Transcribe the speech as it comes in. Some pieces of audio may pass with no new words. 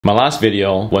My last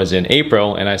video was in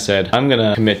April and I said I'm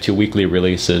gonna commit to weekly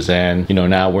releases, and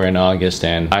now we're in August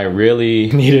and I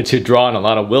really needed to draw on a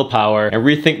lot of willpower and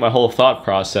rethink my whole thought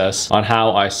process on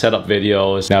how I set up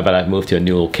videos now that I've moved to a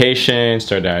new location,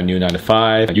 started a new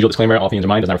 9-to-5. Usual disclaimer, all opinions are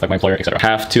mine, does not reflect my employer, etc.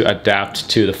 Have to adapt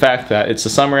to the fact that it's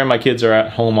the summer and my kids are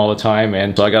at home all the time,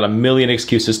 and so I got a million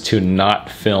excuses to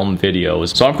not film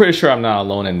videos. So I'm pretty sure I'm not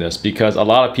alone in this, because a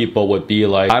lot of people would be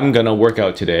like, I'm gonna work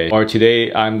out today, or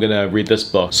today I'm gonna read this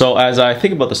book. So as I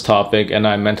think about this topic and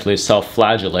I mentally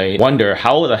self-flagellate, wonder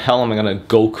how the hell am I gonna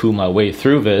Goku my way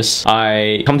through this,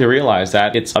 I come to realize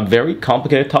that it's a very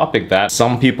complicated topic that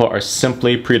some people are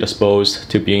simply predisposed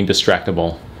to being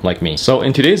distractible, like me. So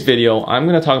in today's video, I'm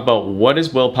going to talk about what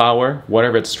is willpower, what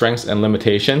are its strengths and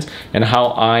limitations, and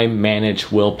how I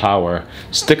manage willpower.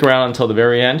 Stick around until the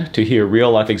very end to hear real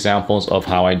life examples of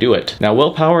how I do it. Now,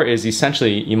 willpower is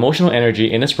essentially emotional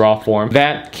energy in its raw form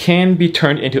that can be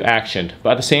turned into action,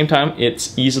 but at the same time,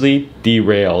 it's easily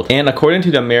derailed. And according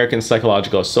to the American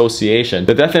Psychological Association,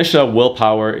 the definition of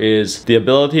willpower is the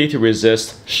ability to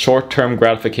resist short-term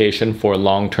gratification for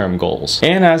long-term goals.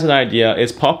 And as an idea,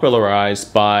 it's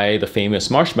popularized by the famous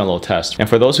Marshmallow Test. And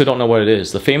for those who don't know what it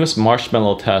is, the famous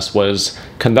Marshmallow Test was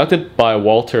conducted by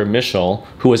Walter Mischel,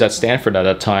 who was at Stanford at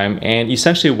that time, and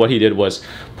essentially what he did was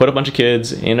put a bunch of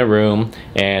kids in a room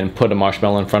and put a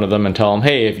marshmallow in front of them and tell them,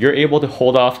 hey, if you're able to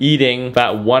hold off eating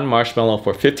that one marshmallow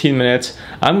for 15 minutes,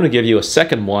 I'm going to give you a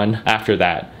second one after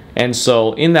that. And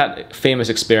so in that famous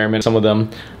experiment, some of them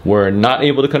were not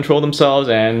able to control themselves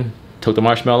and took the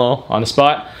marshmallow on the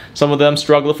spot. Some of them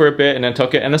struggled for a bit and then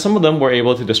took it, and then some of them were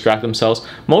able to distract themselves.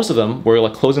 Most of them were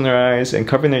like closing their eyes and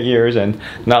covering their ears and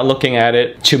not looking at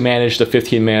it to manage the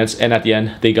 15 minutes, and at the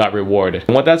end they got rewarded.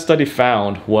 And what that study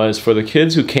found was, for the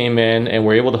kids who came in and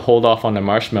were able to hold off on the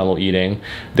marshmallow eating,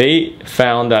 they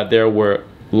found that there were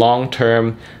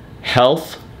long-term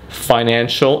health,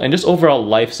 financial, and just overall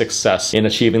life success in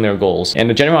achieving their goals. And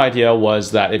the general idea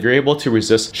was that if you're able to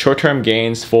resist short-term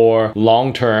gains for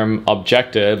long-term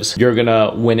objectives, you're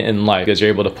gonna win in life because you're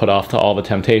able to put off all the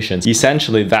temptations.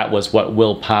 Essentially, that was what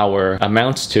willpower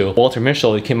amounts to. Walter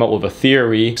Mischel, he came up with a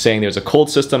theory saying there's a cold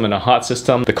system and a hot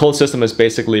system. The cold system is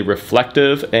basically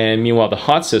reflective, and meanwhile the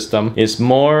hot system is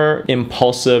more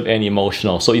impulsive and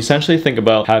emotional. So essentially think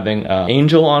about having an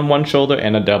angel on one shoulder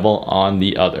and a devil on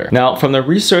the other. Now, from the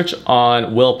research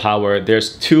on willpower,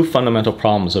 there's two fundamental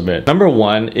problems of it. Number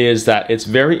one is that it's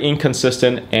very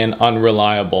inconsistent and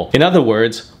unreliable. In other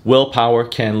words, willpower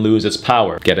can lose its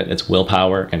power. Get it? It's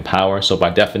willpower and power. So by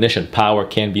definition, power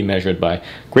can be measured by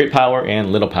great power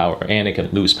and little power, and it can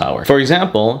lose power. For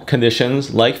example,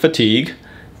 conditions like fatigue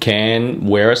can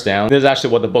wear us down. This is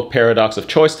actually what the book Paradox of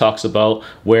Choice talks about,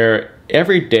 where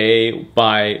every day,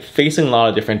 by facing a lot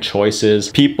of different choices,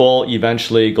 people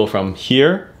eventually go from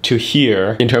here to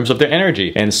here in terms of their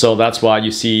energy. And so that's why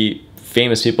you see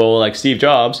famous people like Steve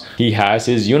Jobs, he has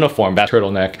his uniform, that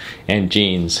turtleneck, and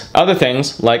jeans. Other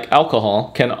things like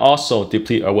alcohol can also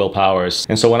deplete our willpowers.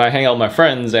 And so when I hang out with my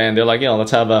friends and they're like,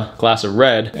 let's have a glass of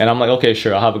red, and I'm like, okay,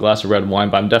 sure, I'll have a glass of red wine,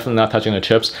 but I'm definitely not touching the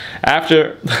chips.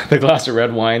 After the glass of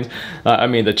red wine, I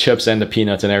mean the chips and the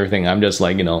peanuts and everything, I'm just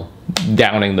like,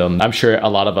 downing them. I'm sure a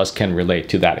lot of us can relate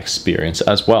to that experience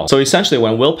as well. So essentially,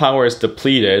 when willpower is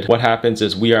depleted, what happens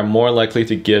is we are more likely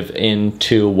to give in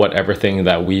to whatever thing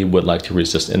that we would like to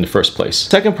resist in the first place.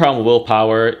 Second problem with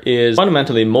willpower is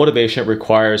fundamentally motivation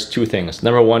requires two things.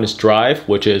 Number one is drive,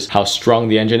 which is how strong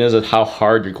the engine is and how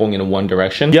hard you're going in one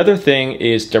direction. The other thing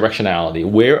is directionality.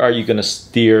 Where are you going to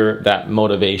steer that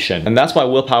motivation? And that's why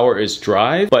willpower is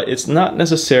drive, but it's not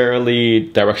necessarily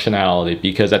directionality,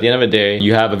 because at the end of the day,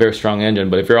 you have a very strong engine,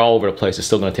 but if you're all over the place, it's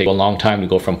still going to take a long time to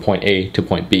go from point A to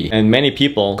point B. And many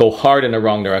people go hard in the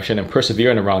wrong direction and persevere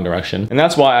in the wrong direction. And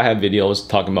that's why I have videos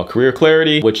talking about career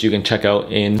clarity, which you can check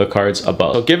out in the cards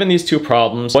above. So given these two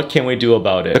problems, what can we do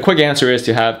about it? The quick answer is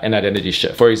to have an identity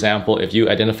shift. For example, if you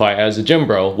identify as a gym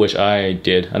bro, which I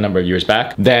did a number of years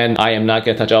back, then I am not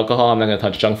going to touch alcohol, I'm not going to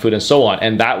touch junk food, and so on.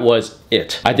 And that was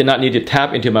it. I did not need to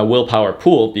tap into my willpower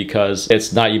pool because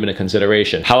it's not even a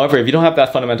consideration. However, if you don't have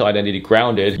that fundamental identity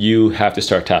grounded, you have to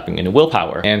start tapping into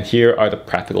willpower. And here are the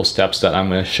practical steps that I'm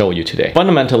going to show you today.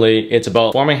 Fundamentally, it's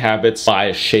about forming habits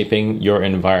by shaping your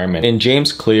environment. In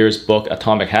James Clear's book,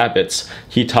 Atomic Habits,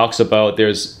 he talks about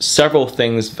there's several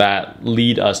things that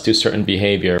lead us to certain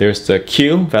behavior. There's the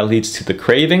cue that leads to the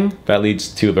craving, that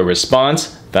leads to the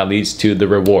response, that leads to the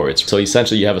rewards. So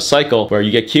essentially you have a cycle where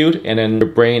you get cued and then your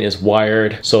brain is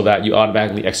wired so that you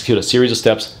automatically execute a series of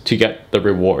steps to get the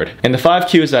reward. And the 5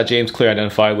 cues that James Clear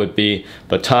identified would be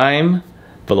the time,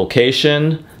 the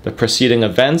location, the preceding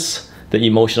events, the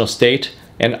emotional state,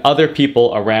 and other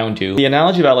people around you. The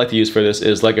analogy that I like to use for this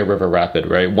is like a river rapid,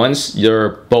 right? Once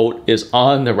your boat is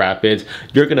on the rapid,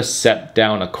 you're gonna set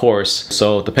down a course.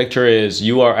 So the picture is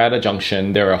you are at a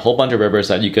junction. There are a whole bunch of rivers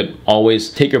that you could always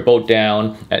take your boat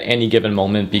down at any given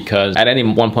moment, because at any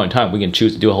one point in time, we can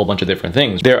choose to do a whole bunch of different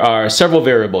things. There are several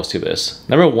variables to this.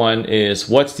 Number one is,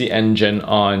 what's the engine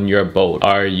on your boat?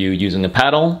 Are you using a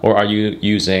paddle, or are you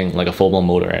using like a full-blown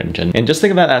motor engine? And just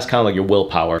think of that as kind of like your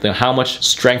willpower. Then how much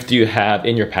strength do you have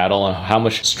in your paddle, and how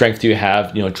much strength do you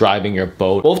have, driving your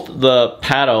boat? Both the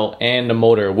paddle and the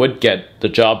motor would get the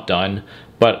job done,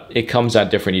 but it comes at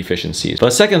different efficiencies. But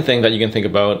the second thing that you can think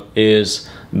about is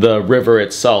the river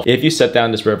itself. If you set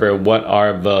down this river, what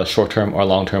are the short-term or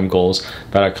long-term goals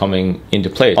that are coming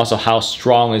into play? Also, how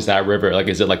strong is that river? Like,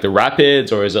 is it like the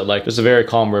rapids, or is it like just a very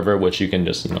calm river which you can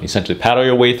just essentially paddle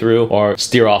your way through or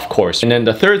steer off course? And then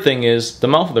the third thing is the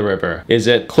mouth of the river. Is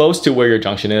it close to where your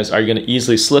junction is? Are you going to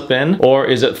easily slip in, or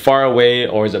is it far away,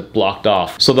 or is it blocked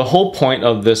off? So the whole point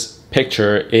of this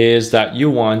picture is that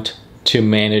you want to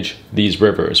manage these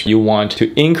rivers. You want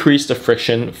to increase the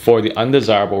friction for the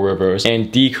undesirable rivers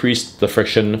and decrease the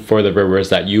friction for the rivers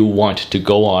that you want to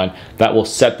go on, that will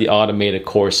set the automated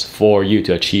course for you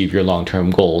to achieve your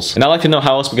long-term goals. And I'd like to know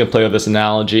how else we can play with this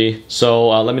analogy, so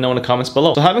let me know in the comments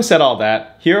below. So having said all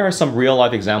that, here are some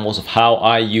real-life examples of how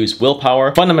I use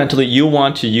willpower. Fundamentally, you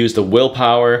want to use the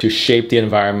willpower to shape the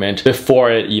environment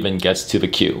before it even gets to the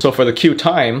queue. So for the queue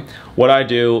time, what I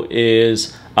do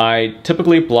is I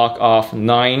typically block off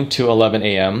 9 to 11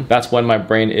 a.m. That's when my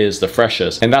brain is the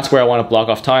freshest. And that's where I want to block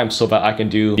off time so that I can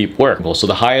do deep work. So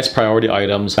the highest priority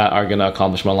items that are going to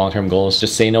accomplish my long-term goals,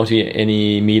 just say no to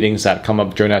any meetings that come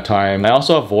up during that time. I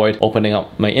also avoid opening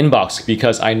up my inbox,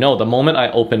 because I know the moment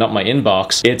I open up my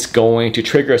inbox, it's going to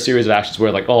trigger a series of actions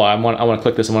where like, oh, I want to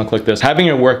click this, I want to click this. Having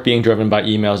your work being driven by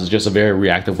emails is just a very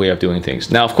reactive way of doing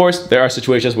things. Now, of course, there are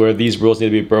situations where these rules need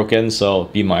to be broken, so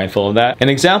be mindful of that. An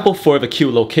example for the queue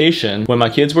location, when my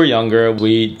kids were younger,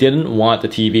 we didn't want the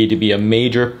TV to be a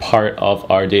major part of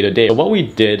our day-to-day. So what we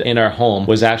did in our home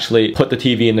was actually put the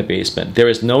TV in the basement. There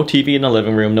is no TV in the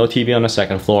living room, no TV on the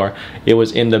second floor. It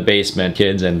was in the basement.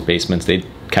 Kids and basements, they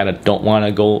kind of don't want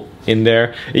to go in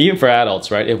there. Even for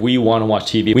adults, right? If we want to watch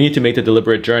TV, we need to make the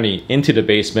deliberate journey into the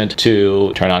basement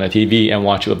to turn on the TV and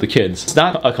watch it with the kids. It's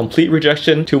not a complete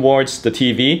rejection towards the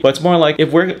TV, but it's more like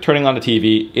if we're turning on the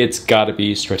TV, it's got to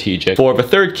be strategic. For the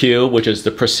third cue, which is the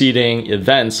preceding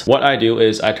events, what I do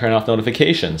is I turn off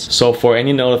notifications. So for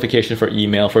any notification for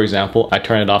email, for example, I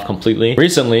turn it off completely.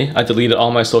 Recently, I deleted all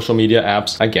my social media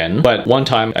apps again, but one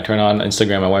time I turned on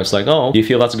Instagram, my wife's like, oh, do you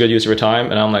feel that's a good use of your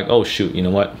time? And I'm like, oh shoot, you know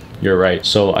what? You're right.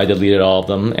 So I deleted all of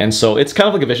them. And so it's kind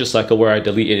of like a vicious cycle where I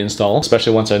delete and install,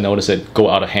 especially once I notice it go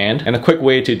out of hand. And a quick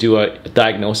way to do a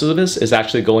diagnosis of this is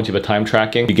actually go into the time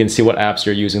tracking. You can see what apps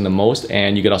you're using the most,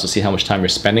 and you can also see how much time you're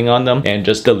spending on them, and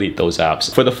just delete those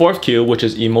apps. For the fourth cue, which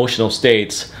is emotional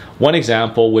states, one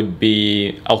example would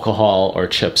be alcohol or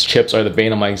chips. Chips are the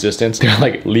bane of my existence. They're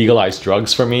like legalized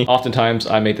drugs for me. Oftentimes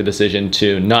I make the decision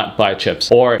to not buy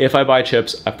chips, or if I buy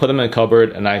chips, I put them in a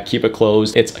cupboard and I keep it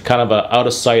closed. It's kind of a out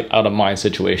of sight, out of mind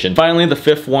situation. Finally, the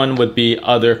fifth one would be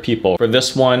other people. For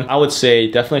this one, I would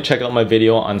say definitely check out my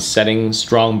video on setting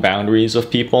strong boundaries with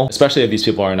people, especially if these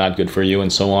people are not good for you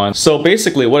and so on. So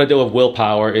basically what I did with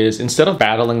willpower is, instead of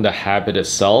battling the habit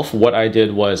itself, what I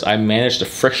did was I managed the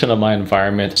friction of my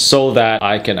environment so that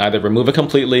I can either remove it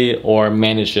completely or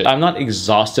manage it. I'm not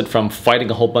exhausted from fighting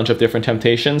a whole bunch of different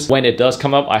temptations. When it does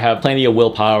come up, I have plenty of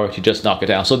willpower to just knock it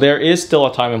down. So there is still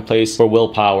a time and place for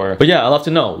willpower. But yeah, I'd love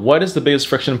to know, what is the biggest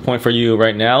friction point for you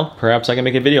right now? Perhaps I can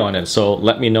make a video on it. So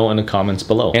let me know in the comments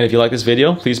below. And if you like this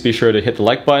video, please be sure to hit the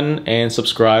like button and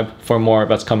subscribe for more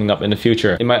that's coming up in the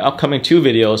future. In my upcoming 2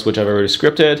 videos, which I've already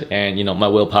scripted, and my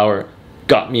willpower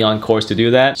got me on course to do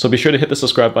that. So be sure to hit the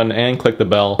subscribe button and click the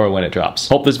bell for when it drops.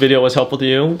 Hope this video was helpful to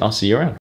you. I'll see you around.